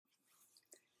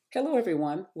Hello,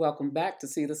 everyone. Welcome back to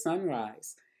See the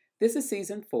Sunrise. This is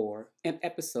season 4 and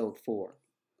episode 4.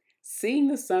 Seeing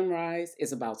the sunrise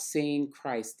is about seeing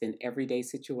Christ in everyday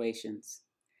situations.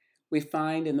 We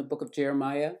find in the book of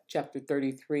Jeremiah, chapter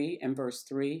 33 and verse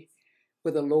 3,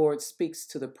 where the Lord speaks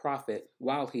to the prophet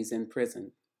while he's in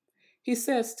prison. He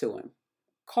says to him,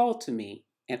 "Call to me,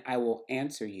 and I will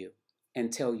answer you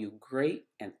and tell you great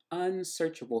and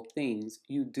unsearchable things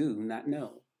you do not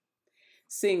know."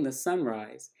 Seeing the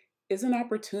sunrise is an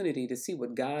opportunity to see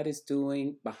what God is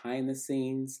doing behind the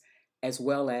scenes, as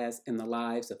well as in the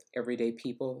lives of everyday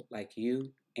people like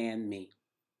you and me.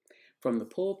 From the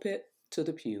pulpit to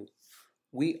the pew,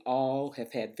 we all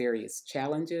have had various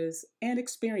challenges and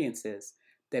experiences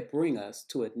that bring us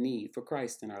to a need for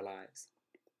Christ in our lives.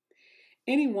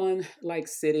 Anyone like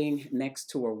sitting next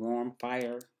to a warm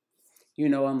fire?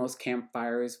 On those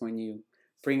campfires when you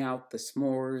bring out the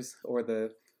s'mores or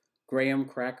the graham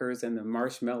crackers and the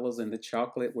marshmallows and the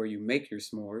chocolate where you make your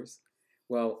s'mores.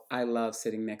 Well, I love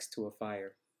sitting next to a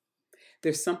fire.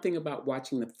 There's something about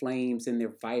watching the flames in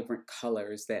their vibrant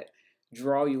colors that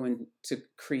draw you into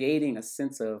creating a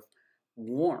sense of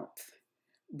warmth.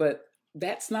 But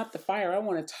that's not the fire I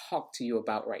want to talk to you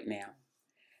about right now.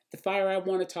 The fire I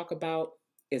want to talk about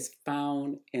is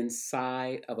found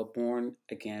inside of a born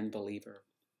again believer,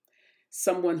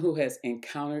 someone who has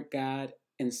encountered God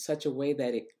in such a way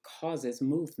that it causes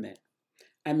movement.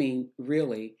 I mean,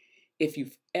 really, if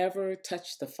you've ever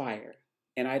touched the fire,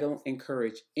 and I don't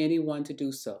encourage anyone to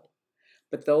do so,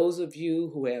 but those of you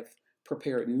who have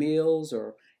prepared meals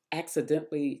or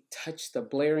accidentally touched the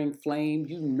blaring flame,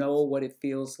 you know what it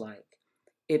feels like.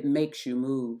 It makes you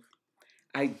move.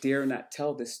 I dare not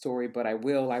tell this story, but I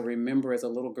will. I remember as a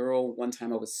little girl, one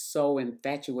time I was so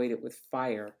infatuated with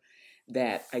fire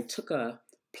that I took a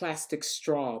plastic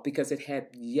straw because it had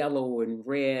yellow and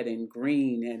red and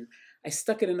green, and I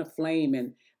stuck it in a flame,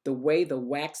 and the way the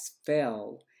wax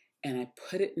fell, and I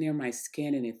put it near my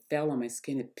skin, and it fell on my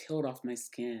skin, it peeled off my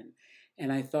skin.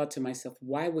 And I thought to myself,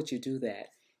 why would you do that?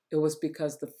 It was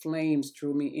because the flames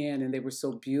drew me in and they were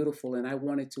so beautiful, and I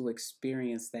wanted to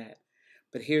experience that.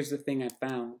 But here's the thing I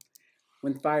found: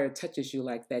 when fire touches you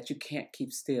like that, you can't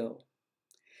keep still.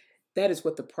 That is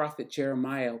what the prophet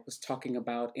Jeremiah was talking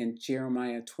about in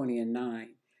Jeremiah 20 and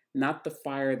 9. Not the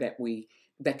fire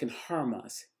that can harm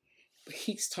us, but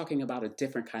he's talking about a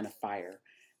different kind of fire.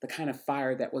 The kind of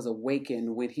fire that was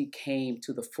awakened when he came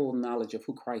to the full knowledge of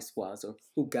who Christ was or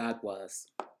who God was.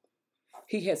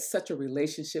 He had such a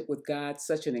relationship with God,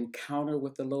 such an encounter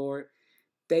with the Lord,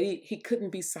 that he couldn't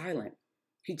be silent.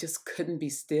 He just couldn't be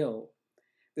still.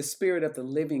 The Spirit of the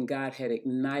living God had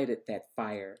ignited that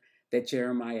fire that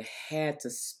Jeremiah had to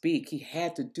speak. He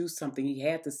had to do something. He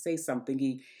had to say something.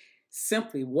 He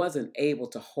simply wasn't able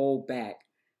to hold back.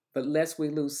 But lest we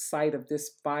lose sight of this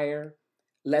fire,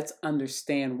 let's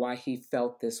understand why he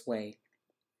felt this way.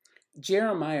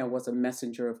 Jeremiah was a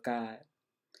messenger of God.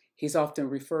 He's often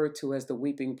referred to as the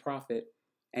weeping prophet.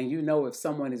 And if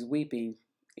someone is weeping,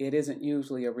 it isn't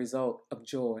usually a result of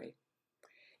joy.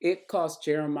 It cost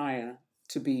Jeremiah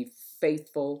to be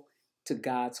faithful to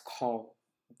God's call.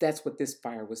 That's what this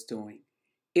fire was doing.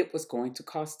 It was going to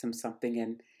cost him something.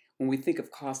 And when we think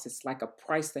of cost, it's like a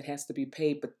price that has to be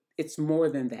paid, but it's more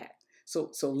than that.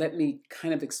 So let me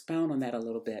kind of expound on that a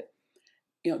little bit.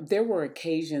 There were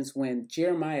occasions when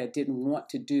Jeremiah didn't want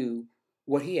to do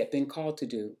what he had been called to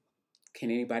do. Can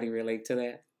anybody relate to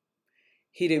that?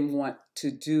 He didn't want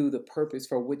to do the purpose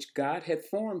for which God had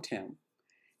formed him.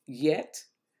 Yet,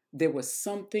 there was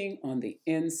something on the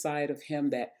inside of him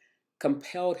that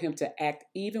compelled him to act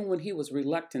even when he was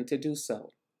reluctant to do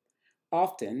so.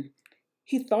 Often,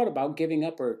 he thought about giving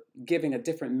up or giving a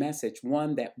different message,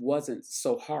 one that wasn't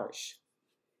so harsh.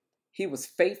 He was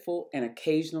faithful and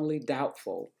occasionally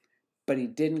doubtful, but he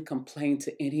didn't complain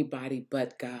to anybody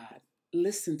but God.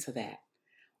 Listen to that.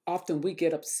 Often we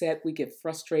get upset, we get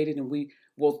frustrated, and we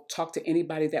will talk to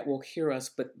anybody that will hear us.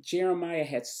 But Jeremiah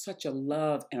had such a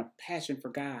love and a passion for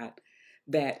God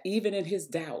that even in his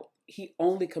doubt, he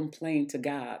only complained to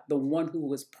God, the one who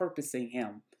was purposing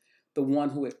him, the one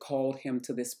who had called him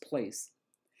to this place.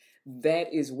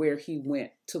 That is where he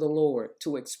went to the Lord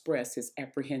to express his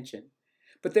apprehension.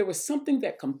 But there was something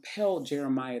that compelled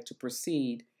Jeremiah to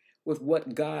proceed with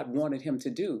what God wanted him to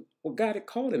do, what God had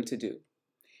called him to do.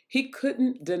 He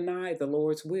couldn't deny the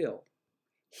Lord's will.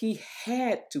 He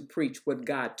had to preach what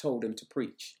God told him to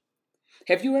preach.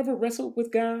 Have you ever wrestled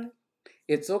with God?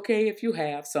 It's okay if you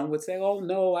have. Some would say, oh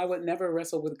no, I would never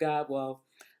wrestle with God. Well,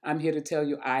 I'm here to tell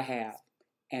you I have.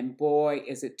 And boy,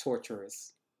 is it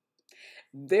torturous.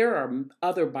 There are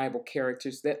other Bible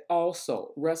characters that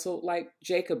also wrestled like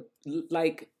Jacob,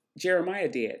 like Jeremiah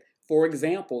did. For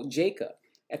example, Jacob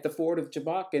at the ford of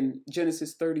Jabbok in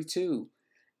Genesis 32.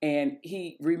 And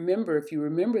if you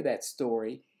remember that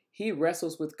story, he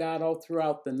wrestles with God all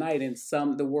throughout the night. And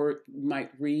the word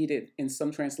might read it in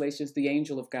some translations, the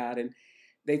angel of God. And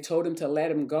they told him to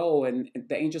let him go. And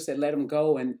the angel said, let him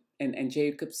go. And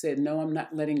Jacob said, no, I'm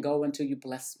not letting go until you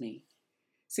bless me.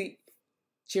 See,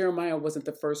 Jeremiah wasn't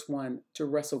the first one to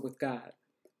wrestle with God.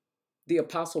 The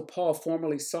Apostle Paul,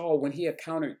 formerly Saul, when he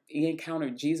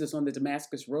encountered Jesus on the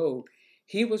Damascus Road,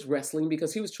 he was wrestling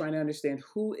because he was trying to understand,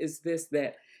 who is this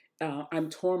that I'm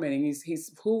tormenting?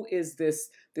 Who is this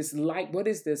light? What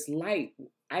is this light?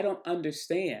 I don't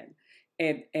understand.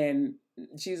 And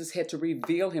Jesus had to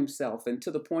reveal himself, and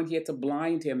to the point he had to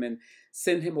blind him and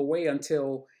send him away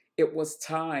until it was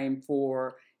time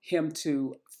for him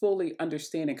to fully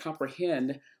understand and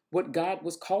comprehend what God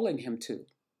was calling him to.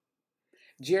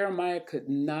 Jeremiah could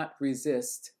not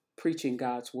resist preaching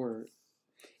God's word.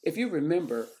 If you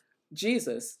remember,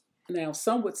 Jesus, now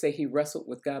some would say he wrestled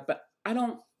with God, but I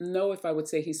don't know if I would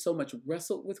say he so much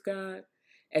wrestled with God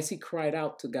as he cried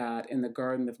out to God in the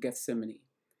Garden of Gethsemane.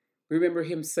 Remember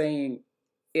him saying,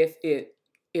 if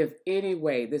any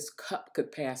way this cup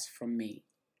could pass from me.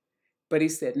 But he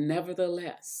said,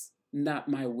 nevertheless, not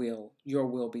my will, your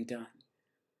will be done.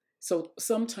 So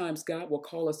sometimes God will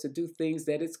call us to do things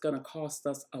that it's going to cost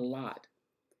us a lot.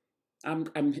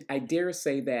 I dare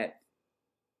say that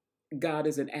God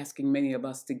isn't asking many of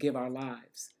us to give our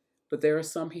lives, but there are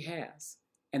some he has.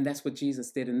 And that's what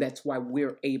Jesus did. And that's why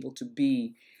we're able to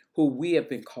be who we have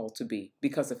been called to be,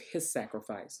 because of his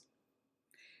sacrifice.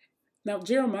 Now,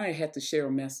 Jeremiah had to share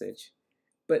a message,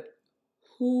 but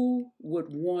who would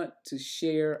want to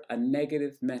share a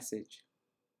negative message?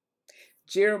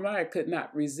 Jeremiah could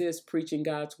not resist preaching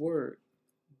God's word,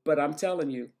 but I'm telling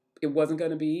you, it wasn't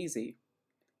going to be easy.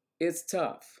 It's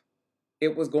tough.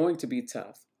 It was going to be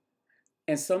tough.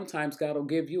 And sometimes God will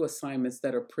give you assignments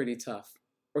that are pretty tough,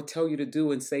 or tell you to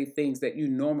do and say things that you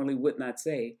normally would not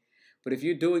say. But if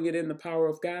you're doing it in the power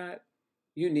of God,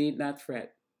 you need not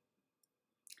fret.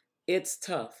 It's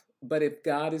tough, but if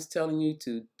God is telling you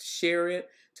to share it,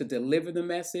 to deliver the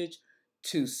message,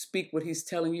 to speak what he's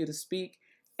telling you to speak,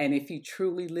 and if he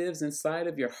truly lives inside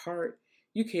of your heart,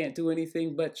 you can't do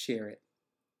anything but share it.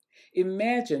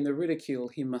 Imagine the ridicule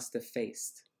he must have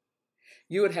faced.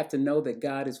 You would have to know that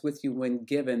God is with you when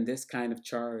given this kind of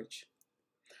charge.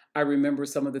 I remember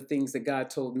some of the things that God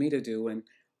told me to do, and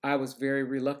I was very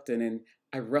reluctant, and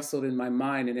I wrestled in my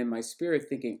mind and in my spirit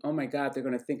thinking, oh my God, they're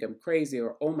going to think I'm crazy,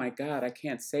 or oh my God, I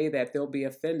can't say that, they'll be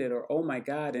offended, or oh my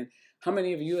God. And how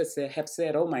many of you have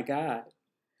said, oh my God?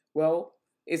 Well,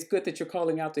 it's good that you're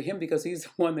calling out to him, because he's the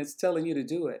one that's telling you to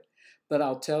do it. But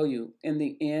I'll tell you, in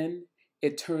the end,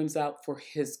 it turns out for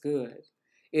his good.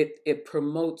 It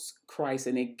promotes Christ,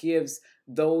 and it gives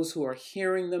those who are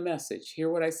hearing the message, hear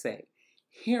what I say,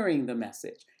 hearing the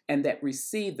message, and that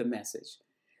receive the message,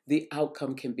 the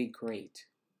outcome can be great.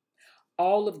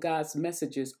 All of God's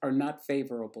messages are not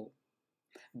favorable.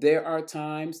 There are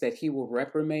times that he will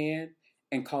reprimand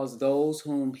and cause those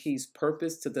whom he's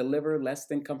purposed to deliver less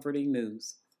than comforting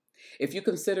news. If you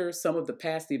consider some of the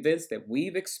past events that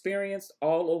we've experienced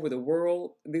all over the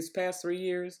world these past 3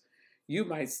 years, you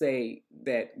might say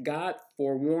that God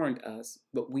forewarned us,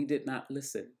 but we did not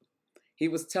listen. He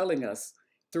was telling us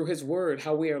through his word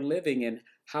how we are living and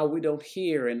how we don't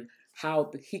hear, and how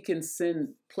he can send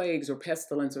plagues or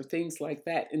pestilence or things like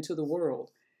that into the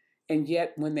world. And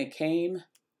yet when they came,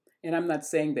 and I'm not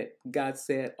saying that God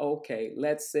said, okay,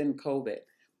 let's send COVID.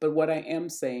 But what I am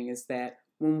saying is that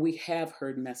when we have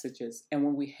heard messages, and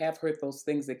when we have heard those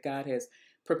things that God has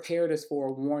prepared us for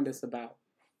or warned us about,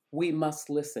 we must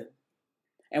listen.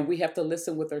 And we have to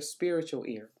listen with our spiritual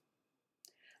ear.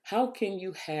 How can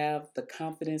you have the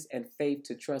confidence and faith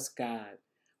to trust God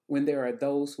when there are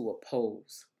those who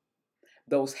oppose,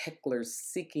 those hecklers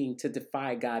seeking to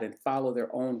defy God and follow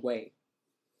their own way?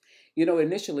 You know,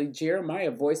 initially,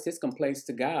 Jeremiah voiced his complaints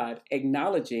to God,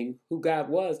 acknowledging who God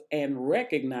was and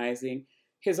recognizing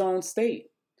his own state.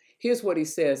 Here's what he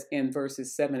says in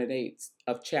verses 7 and 8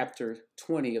 of chapter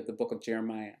 20 of the book of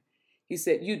Jeremiah. He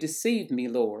said, you deceived me,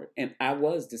 Lord, and I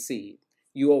was deceived.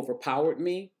 You overpowered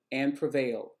me and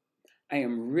prevailed. I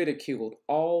am ridiculed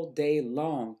all day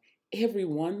long.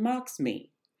 Everyone mocks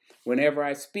me. Whenever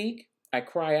I speak, I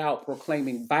cry out,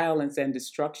 proclaiming violence and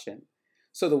destruction.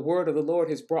 So the word of the Lord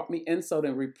has brought me insult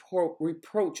and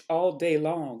reproach all day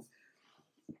long.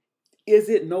 Is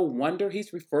it no wonder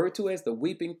he's referred to as the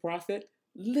weeping prophet?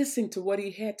 Listen to what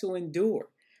he had to endure.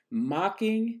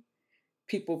 Mocking,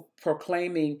 people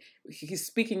proclaiming, he's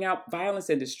speaking out violence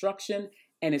and destruction,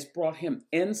 and it's brought him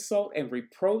insult and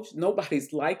reproach.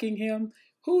 Nobody's liking him.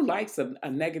 Who likes a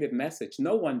negative message?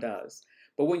 No one does.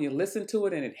 But when you listen to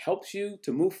it and it helps you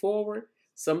to move forward,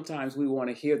 sometimes we want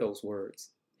to hear those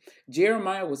words.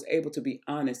 Jeremiah was able to be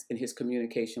honest in his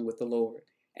communication with the Lord.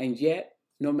 And yet,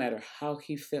 no matter how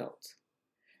he felt,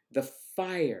 the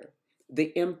fire,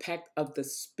 the impact of the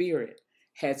Spirit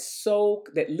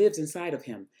that lives inside of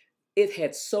him, it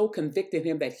had so convicted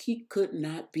him that he could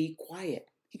not be quiet.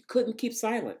 He couldn't keep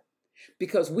silent,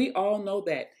 because we all know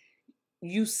that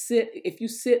if you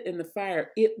sit in the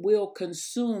fire, it will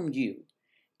consume you.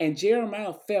 And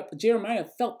Jeremiah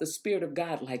felt the Spirit of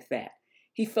God like that.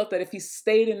 He felt that if he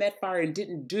stayed in that fire and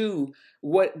didn't do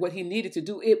what he needed to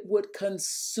do, it would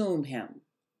consume him.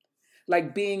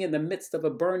 Like being in the midst of a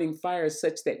burning fire,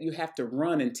 such that you have to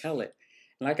run and tell it.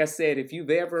 Like I said, if you've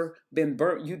ever been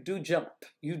burnt, you do jump.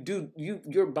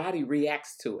 Your body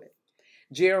reacts to it.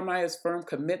 Jeremiah's firm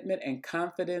commitment and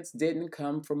confidence didn't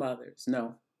come from others.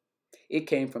 No, it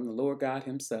came from the Lord God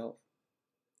himself.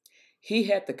 He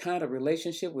had the kind of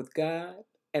relationship with God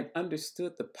and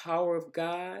understood the power of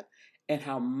God and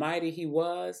how mighty he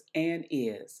was and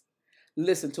is.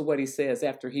 Listen to what he says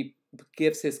after he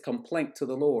gives his complaint to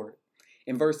the Lord.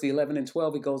 In verse 11 and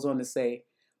 12, he goes on to say,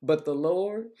 but the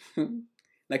Lord,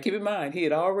 now keep in mind, he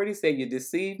had already said, you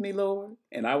deceived me, Lord,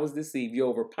 and I was deceived. You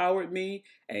overpowered me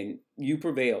and you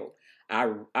prevailed.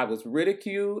 I was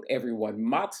ridiculed. Everyone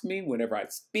mocks me. Whenever I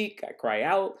speak, I cry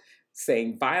out,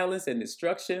 saying violence and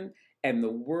destruction, and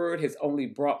the word has only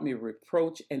brought me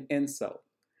reproach and insult.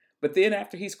 But then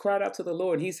after he's cried out to the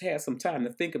Lord, he's had some time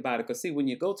to think about it. Because see, when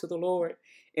you go to the Lord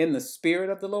in the Spirit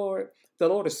of the Lord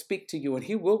will speak to you and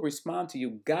he will respond to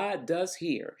you. God does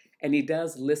hear and he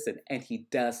does listen and he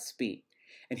does speak.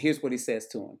 And here's what he says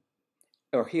to him,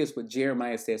 or here's what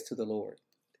Jeremiah says to the Lord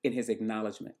in his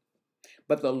acknowledgement.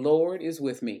 But the Lord is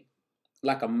with me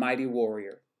like a mighty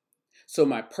warrior. So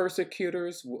my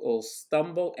persecutors will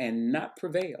stumble and not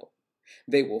prevail.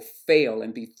 They will fail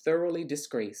and be thoroughly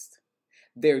disgraced.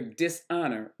 Their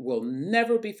dishonor will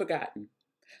never be forgotten.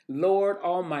 Lord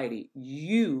Almighty,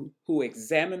 you who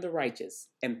examine the righteous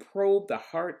and probe the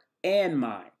heart and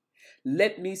mind,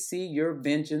 let me see your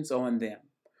vengeance on them.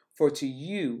 For to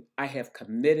you I have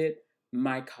committed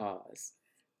my cause.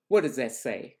 What does that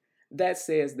say? That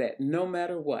says that no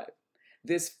matter what,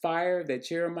 this fire that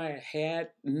Jeremiah had,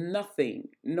 nothing,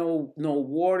 no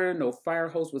water, no fire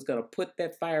hose was going to put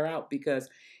that fire out, because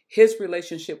his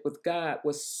relationship with God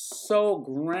was so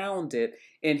grounded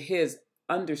in his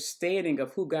understanding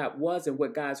of who God was and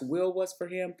what God's will was for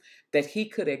him, that he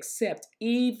could accept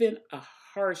even a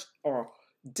harsh or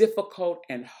difficult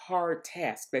and hard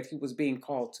task that he was being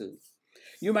called to.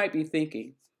 You might be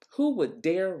thinking, who would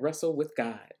dare wrestle with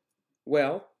God?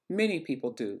 Well, many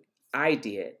people do. I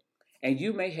did. And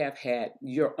you may have had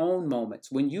your own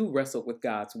moments when you wrestled with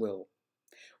God's will.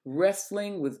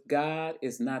 Wrestling with God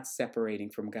is not separating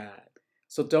from God.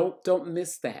 So don't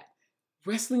miss that.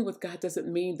 Wrestling with God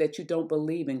doesn't mean that you don't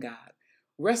believe in God.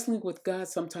 Wrestling with God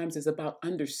sometimes is about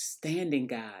understanding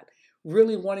God,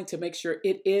 really wanting to make sure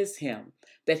it is him,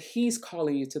 that he's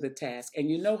calling you to the task. And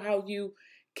you know how you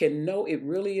can know it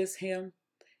really is him?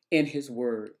 In his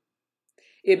word.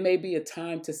 It may be a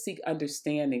time to seek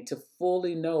understanding, to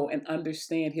fully know and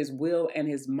understand his will and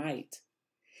his might.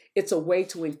 It's a way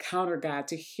to encounter God,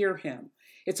 to hear him.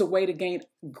 It's a way to gain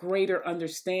greater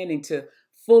understanding, to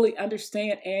fully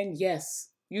understand. And yes,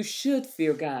 you should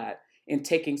fear God in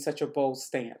taking such a bold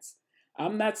stance.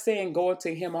 I'm not saying going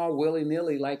to him all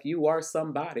willy-nilly like you are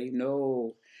somebody.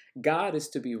 No, God is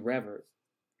to be revered.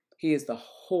 He is the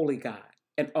holy God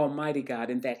and almighty God,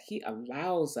 in that he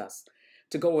allows us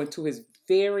to go into his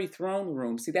very throne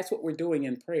room. See, that's what we're doing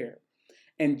in prayer.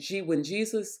 And when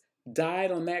Jesus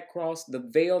died on that cross, the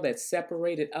veil that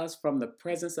separated us from the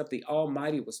presence of the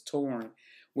Almighty was torn,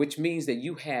 which means that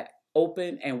you had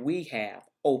open, and we have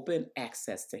open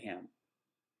access to him.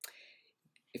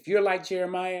 If you're like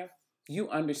Jeremiah, you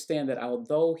understand that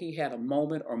although he had a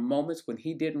moment or moments when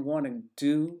he didn't want to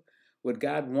do what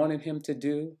God wanted him to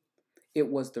do, it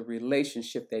was the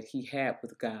relationship that he had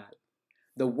with God,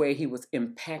 the way he was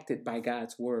impacted by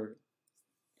God's word,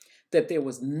 that there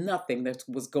was nothing that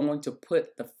was going to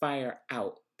put the fire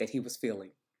out that he was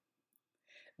feeling.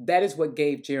 That is what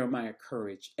gave Jeremiah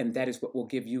courage, and that is what will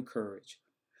give you courage.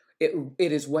 It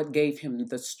is what gave him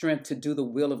the strength to do the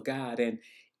will of God, and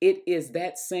it is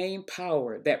that same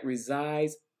power that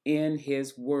resides in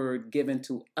his word given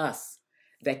to us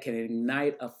that can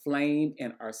ignite a flame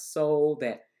in our soul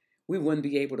that we wouldn't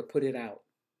be able to put it out.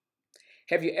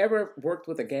 Have you ever worked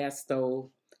with a gas stove?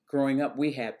 Growing up,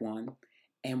 we had one.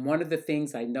 And one of the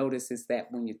things I noticed is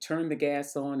that when you turned the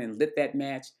gas on and lit that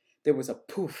match, there was a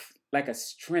poof, like a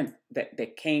strength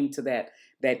that came to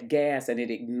that gas, and it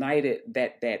ignited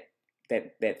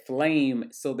that flame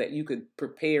so that you could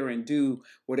prepare and do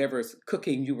whatever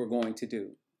cooking you were going to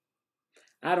do.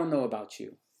 I don't know about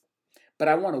you, but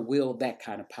I want to wield that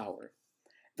kind of power,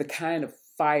 the kind of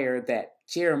fire that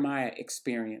Jeremiah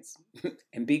experienced.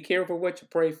 And be careful what you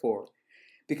pray for,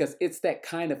 because it's that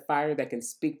kind of fire that can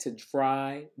speak to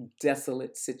dry,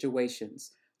 desolate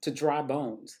situations, to dry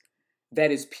bones.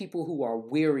 That is, people who are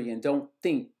weary and don't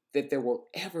think that there will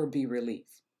ever be relief.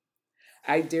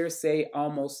 I dare say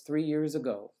almost 3 years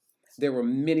ago, there were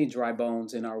many dry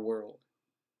bones in our world.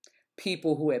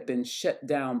 People who had been shut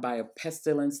down by a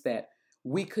pestilence that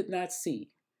we could not see,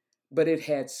 but it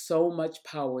had so much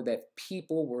power that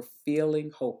people were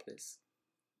feeling hopeless.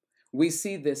 We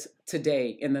see this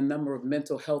today in the number of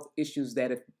mental health issues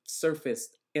that have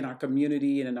surfaced in our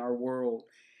community and in our world,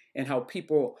 and how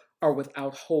people are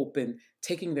without hope and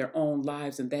taking their own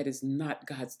lives, and that is not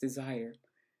God's desire.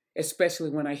 Especially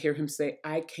when I hear him say,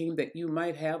 I came that you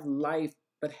might have life,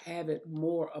 but have it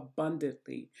more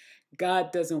abundantly.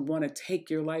 God doesn't want to take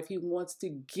your life. He wants to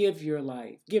give you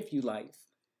life.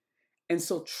 And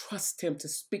so trust him to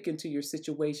speak into your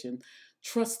situation.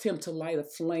 Trust him to light a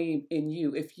flame in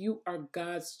you. If you are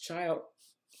God's child,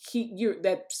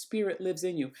 that spirit lives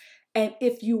in you. And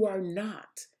if you are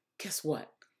not, guess what?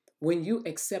 When you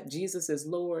accept Jesus as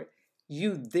Lord,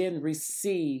 you then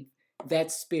receive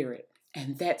that spirit,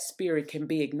 and that spirit can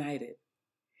be ignited.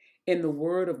 In the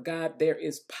word of God, there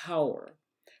is power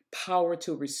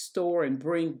to restore and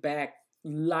bring back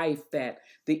life that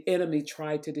the enemy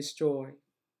tried to destroy.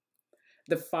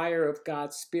 The fire of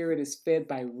God's Spirit is fed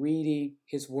by reading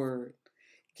His Word.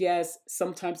 Yes,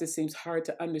 sometimes it seems hard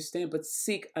to understand, but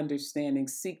seek understanding,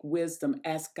 seek wisdom,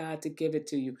 ask God to give it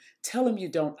to you. Tell Him you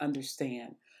don't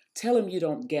understand. Tell Him you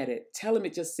don't get it. Tell Him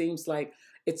it just seems like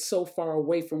it's so far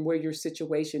away from where your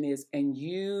situation is, and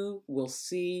you will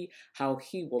see how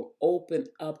He will open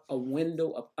up a window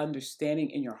of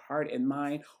understanding in your heart and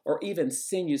mind, or even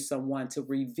send you someone to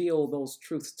reveal those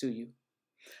truths to you.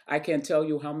 I can't tell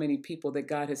you how many people that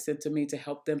God has sent to me to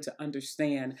help them to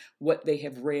understand what they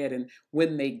have read. And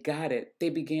when they got it, they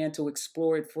began to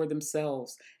explore it for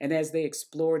themselves. And as they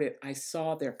explored it, I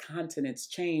saw their countenance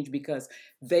change, because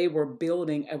they were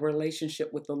building a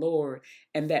relationship with the Lord.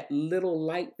 And that little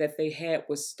light that they had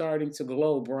was starting to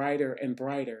glow brighter and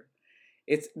brighter.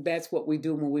 That's what we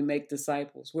do when we make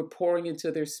disciples. We're pouring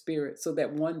into their spirit so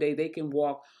that one day they can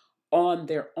walk on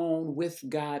their own with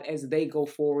God as they go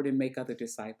forward and make other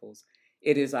disciples.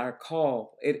 It is our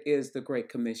call. It is the Great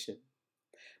Commission.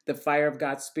 The fire of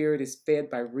God's Spirit is fed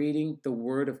by reading the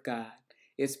Word of God.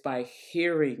 It's by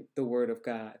hearing the Word of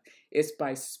God. It's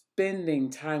by spending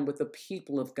time with the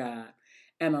people of God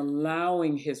and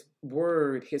allowing His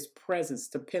Word, His presence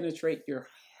to penetrate your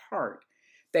heart.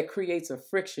 That creates a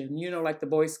friction, like the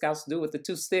Boy Scouts do with the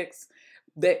two sticks.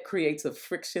 That creates a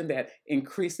friction that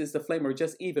increases the flame, or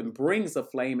just even brings a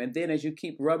flame. And then as you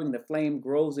keep rubbing, the flame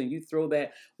grows and you throw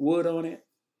that wood on it.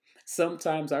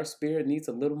 Sometimes our spirit needs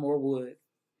a little more wood.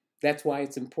 That's why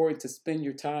it's important to spend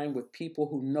your time with people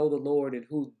who know the Lord and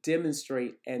who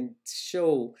demonstrate and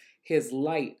show His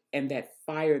light and that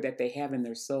fire that they have in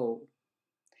their soul.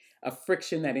 A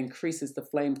friction that increases the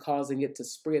flame, causing it to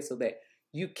spread so that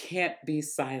you can't be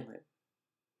silent.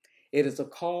 It is a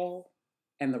call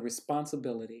and the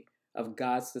responsibility of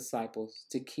God's disciples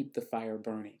to keep the fire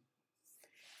burning.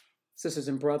 Sisters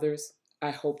and brothers, I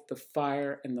hope the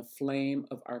fire and the flame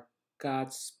of our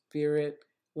God's Spirit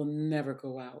will never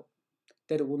go out,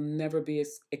 that it will never be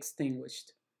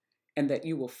extinguished, and that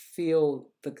you will feel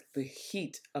the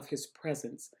heat of His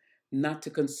presence, not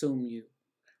to consume you,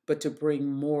 but to bring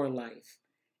more life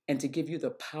and to give you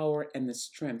the power and the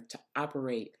strength to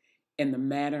operate in the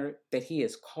manner that He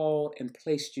has called and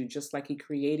placed you, just like He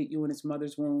created you in His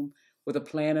mother's womb with a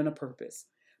plan and a purpose.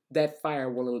 That fire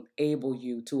will enable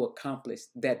you to accomplish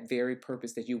that very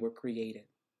purpose that you were created.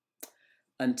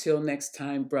 Until next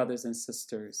time, brothers and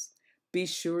sisters, be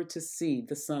sure to see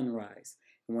the sunrise.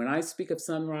 And when I speak of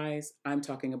sunrise, I'm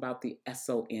talking about the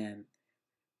SON,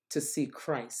 to see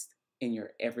Christ in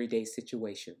your everyday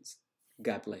situations.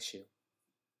 God bless you.